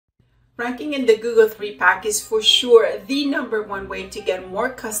Ranking in the Google 3-pack is for sure the #1 way to get more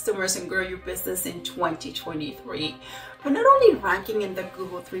customers and grow your business in 2023. But not only ranking in the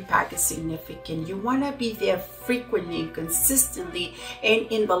Google 3-pack is significant, you want to be there frequently and consistently and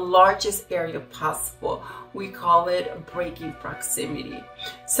in the largest area possible. We call it breaking proximity.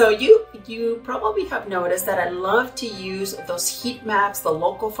 So you probably have noticed that I love to use those heat maps, the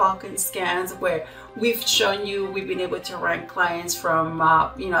Local Falcon scans, where we've shown you we've been able to rank clients from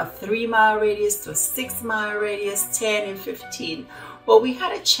 3-mile radius to 6-mile radius, 10 and 15. Well, we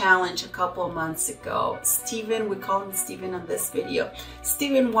had a challenge a couple of months ago. Steven, we call him Steven on this video.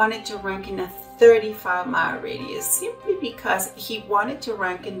 Steven wanted to rank in a 35-mile radius simply because he wanted to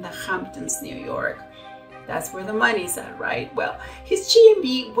rank in the Hamptons, New York. That's where the money's at, right? Well, his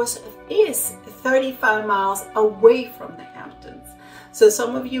GMB is 35 miles away from the Hamptons. So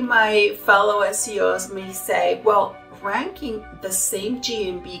some of you, my fellow SEOs, may say, well, ranking the same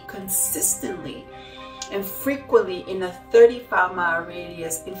GMB consistently and frequently in a 35-mile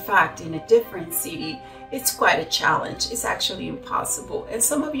radius, in fact, in a different city, it's quite a challenge. It's actually impossible. And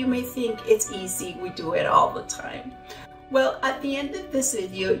some of you may think it's easy, we do it all the time. Well, at the end of this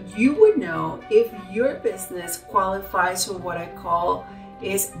video, you would know if your business qualifies for what I call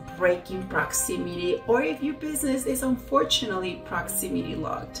is breaking proximity, or if your business is unfortunately proximity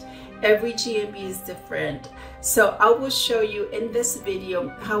locked. Every GMB is different. So I will show you in this video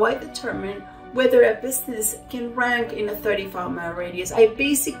how I determine whether a business can rank in a 35-mile radius. I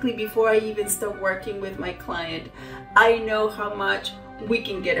basically, before I even start working with my client, I know how much we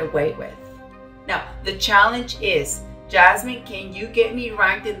can get away with. Now, the challenge is, Jasmine, can you get me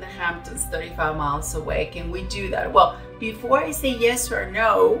ranked in the Hamptons 35 miles away? Can we do that? Well, before I say yes or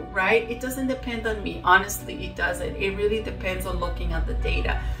no, right, it doesn't depend on me. Honestly, it doesn't. It really depends on looking at the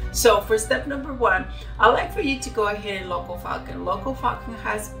data. So for step #1, I'd like for you to go ahead and Local Falcon. Local Falcon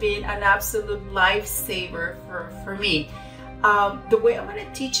has been an absolute lifesaver for me. The way I'm going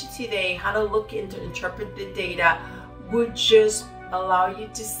to teach you today how to look into interpret the data would just allow you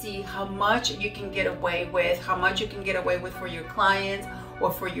to see how much you can get away with, for your clients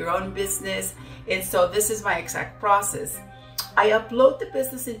or for your own business. And so this is my exact process. I upload the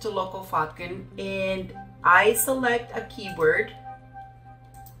business into Local Falcon and I select a keyword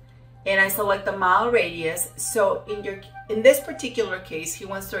and I select the mile radius. So in this particular case, he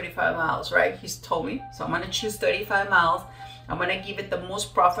wants 35 miles, right? He's told me. So I'm going to choose 35 miles. I'm going to give it the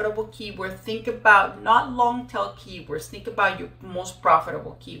most profitable keyword. Think about not long tail keywords. Think about your most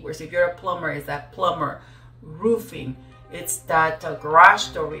profitable keywords. If you're a plumber, is that plumber? Roofing, it's that garage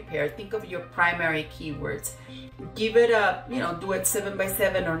door repair. Think of your primary keywords. Give it a, do it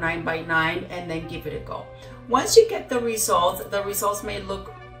 7x7 or 9x9 and then give it a go. Once you get the results may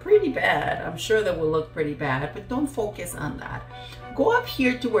look pretty bad. I'm sure they will look pretty bad, but don't focus on that. Go up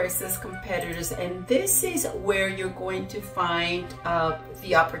here to where it says competitors, and this is where you're going to find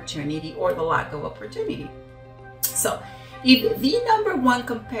the opportunity or the lack of opportunity. So if the #1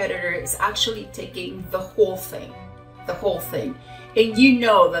 competitor is actually taking the whole thing, and you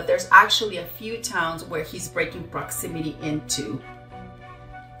know that there's actually a few towns where he's breaking proximity into,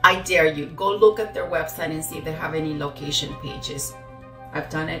 I dare you, go look at their website and see if they have any location pages. I've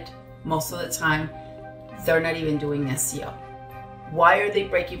done it most of the time. They're not even doing SEO. Why are they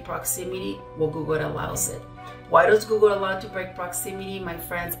breaking proximity? Well, Google allows it. Why does Google allow to break proximity, my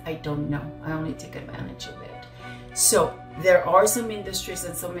friends? I don't know. I only take advantage of it. So there are some industries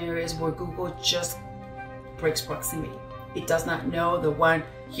and some areas where Google just breaks proximity. It does not know the one,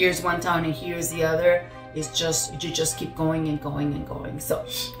 here's one town and here's the other. It's just, you just keep going and going and going. So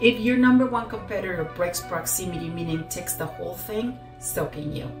if your #1 competitor breaks proximity, meaning takes the whole thing, so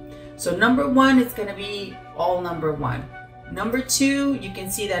can you. So #1 is going to be all #1. #2, you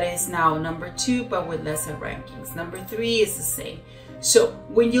can see that it's now #2, but with lesser rankings. #3 is the same. So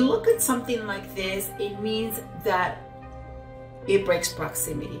when you look at something like this, it means that it breaks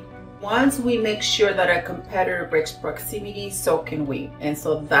proximity. Once we make sure that our competitor breaks proximity, so can we. And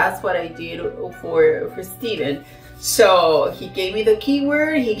so that's what I did for Steven. So he gave me the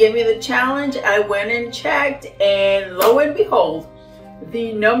keyword, he gave me the challenge, I went and checked, and lo and behold,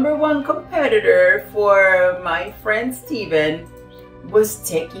 the #1 competitor for my friend Steven was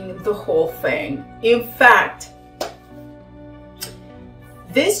taking the whole thing. In fact,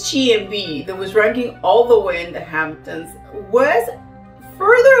 this GMB that was ranking all the way in the Hamptons was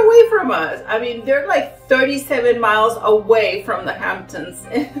further away from us. I mean, they're like 37 miles away from the Hamptons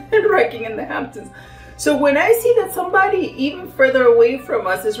and ranking in the Hamptons. So when I see that somebody even further away from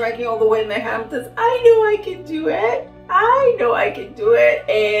us is ranking all the way in the Hamptons, I know I can do it. I know I can do it.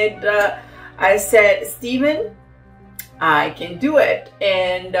 And I said, Steven, I can do it.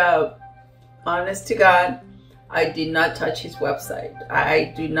 And honest to God, I did not touch his website.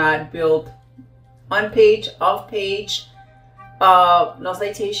 I do not build on page, off page, no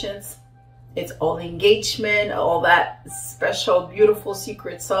citations. It's all engagement, all that special, beautiful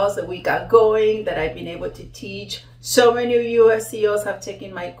secret sauce that we got going that I've been able to teach. So many of you SEOs have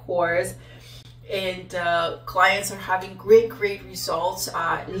taken my course, and clients are having great results.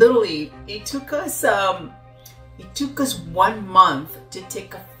 Literally, it took us 1 month to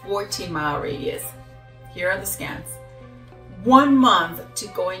take a 14-mile radius. Here are the scans. 1 month to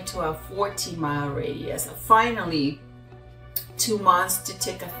go into a 14-mile radius. Finally, 2 months to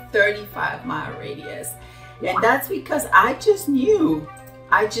take a 35-mile radius. And that's because I just knew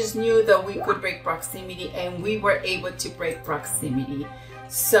that we could break proximity, and we were able to break proximity.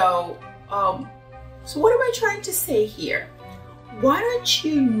 So what am I trying to say here? Why don't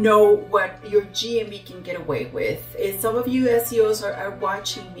you know what your GMB can get away with? If some of you SEOs are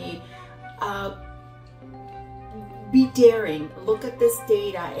watching me, be daring. Look at this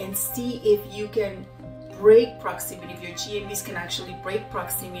data and see if you can break proximity, if your GMBs can actually break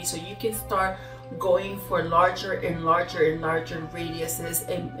proximity, so you can start going for larger and larger and larger radiuses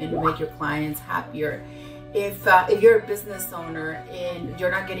and make your clients happier. If you're a business owner and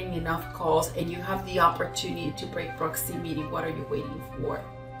you're not getting enough calls and you have the opportunity to break proximity, what are you waiting for?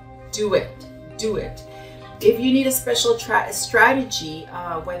 Do it. Do it. If you need a special strategy,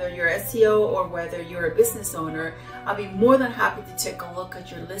 whether you're SEO or whether you're a business owner, I'll be more than happy to take a look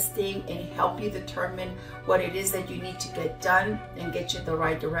at your listing and help you determine what it is that you need to get done and get you in the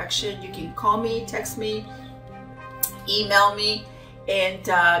right direction. You can call me, text me, email me. And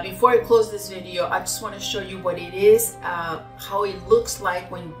before I close this video, I just want to show you what it is, how it looks like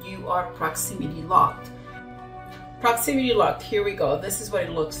when you are proximity locked. Proximity locked, here we go. This is what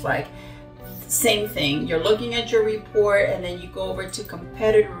it looks like. Same thing, you're looking at your report and then you go over to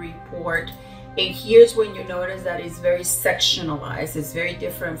competitor report, and here's when you notice that it's very sectionalized. It's very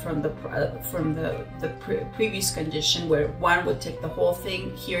different from the previous condition where one would take the whole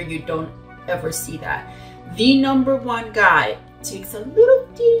thing. Here you don't ever see that. The number one guy takes a little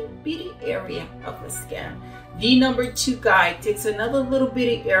bitty area of the scan. The number two guy takes another little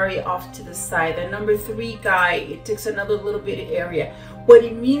bitty area off to the side. The number three guy, it takes another little bitty area. What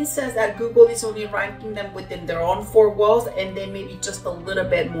it means is that Google is only ranking them within their own four walls and then maybe just a little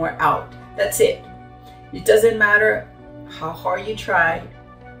bit more out. That's it. It doesn't matter how hard you try.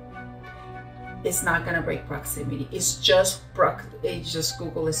 It's not gonna break proximity. It's just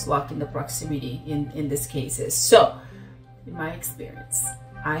Google is locking the proximity in these cases. So, in my experience,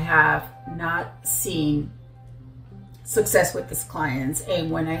 I have not seen success with these clients,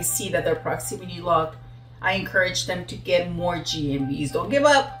 and when I see that they're proximity locked, I encourage them to get more GMBs. Don't give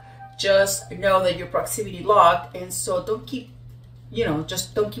up. Just know that you're proximity locked, and so don't keep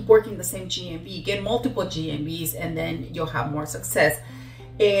working the same GMB. Get multiple GMBs, and then you'll have more success.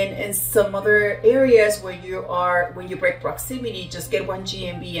 And in some other areas where when you break proximity, just get one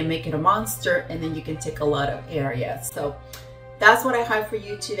GMB and make it a monster, and then you can take a lot of areas. So that's what I have for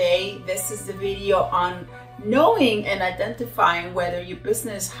you today. This is the video on knowing and identifying whether your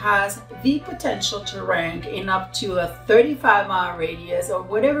business has the potential to rank in up to a 35-mile radius or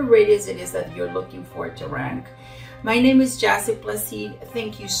whatever radius it is that you're looking for to rank. My name is Jassy Placide.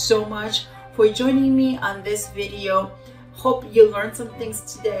 Thank you so much for joining me on this video. Hope you learned some things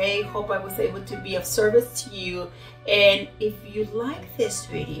today. Hope I was able to be of service to you. And if you like this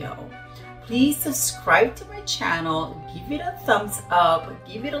video, please subscribe to my channel, give it a thumbs up,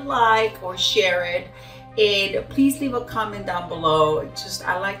 give it a like or share it. And please leave a comment down below.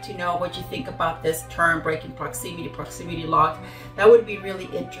 I like to know what you think about this term, breaking proximity lock. That would be really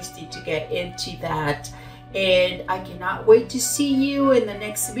interesting to get into that. And I cannot wait to see you in the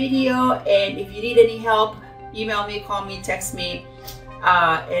next video. And if you need any help, email me, call me, text me,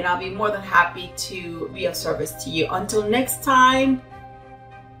 and I'll be more than happy to be of service to you. Until next time,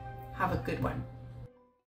 have a good one.